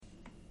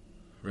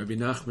Rabbi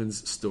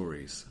Nachman's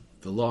Stories,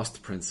 The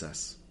Lost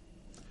Princess.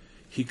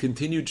 He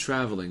continued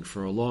traveling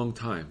for a long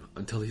time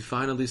until he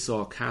finally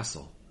saw a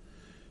castle.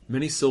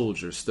 Many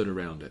soldiers stood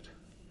around it.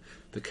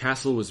 The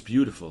castle was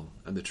beautiful,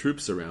 and the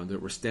troops around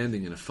it were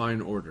standing in a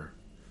fine order.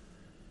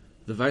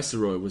 The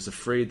viceroy was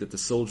afraid that the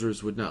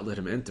soldiers would not let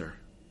him enter,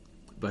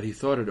 but he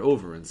thought it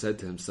over and said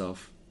to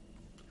himself,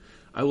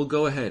 "I will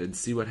go ahead and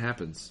see what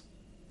happens."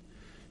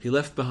 He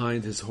left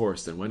behind his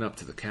horse and went up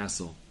to the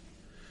castle.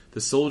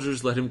 The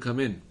soldiers let him come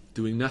in,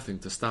 doing nothing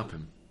to stop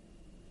him.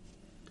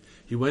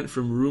 He went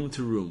from room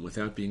to room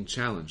without being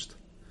challenged.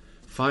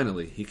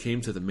 Finally, he came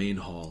to the main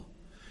hall.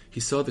 He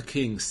saw the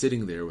king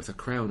sitting there with a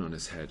crown on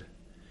his head.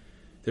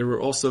 There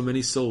were also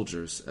many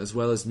soldiers, as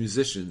well as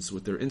musicians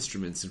with their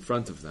instruments in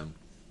front of them.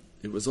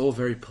 It was all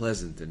very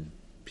pleasant and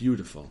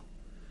beautiful.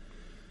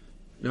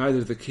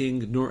 Neither the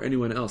king nor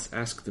anyone else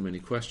asked him any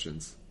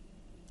questions.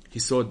 He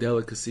saw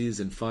delicacies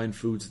and fine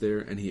foods there,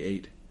 and he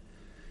ate.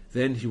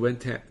 Then he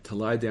went to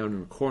lie down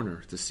in a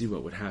corner to see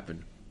what would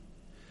happen.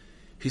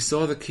 He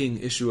saw the king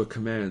issue a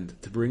command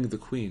to bring the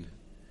queen.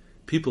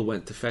 People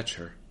went to fetch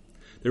her.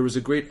 There was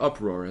a great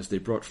uproar as they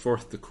brought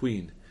forth the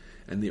queen,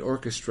 and the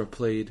orchestra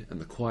played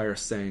and the choir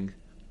sang.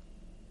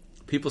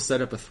 People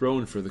set up a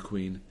throne for the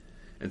queen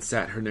and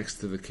sat her next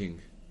to the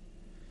king.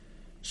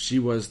 She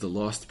was the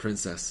lost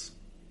princess.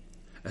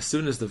 As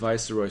soon as the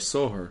viceroy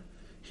saw her,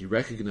 he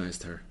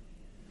recognized her.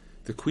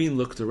 The queen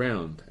looked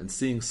around, and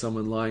seeing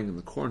someone lying in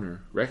the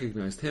corner,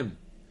 recognized him.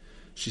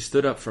 She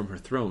stood up from her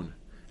throne,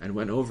 and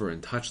went over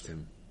and touched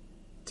him.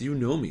 "Do you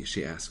know me?"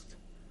 she asked.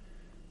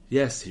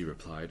 "Yes," he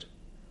replied.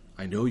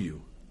 "I know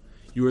you.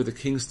 You are the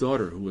king's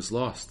daughter who was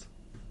lost."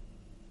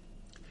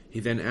 He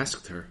then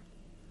asked her,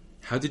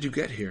 "How did you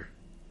get here?"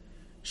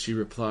 She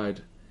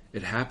replied,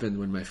 "It happened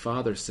when my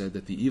father said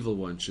that the evil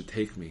one should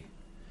take me.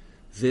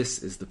 This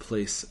is the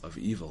place of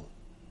evil."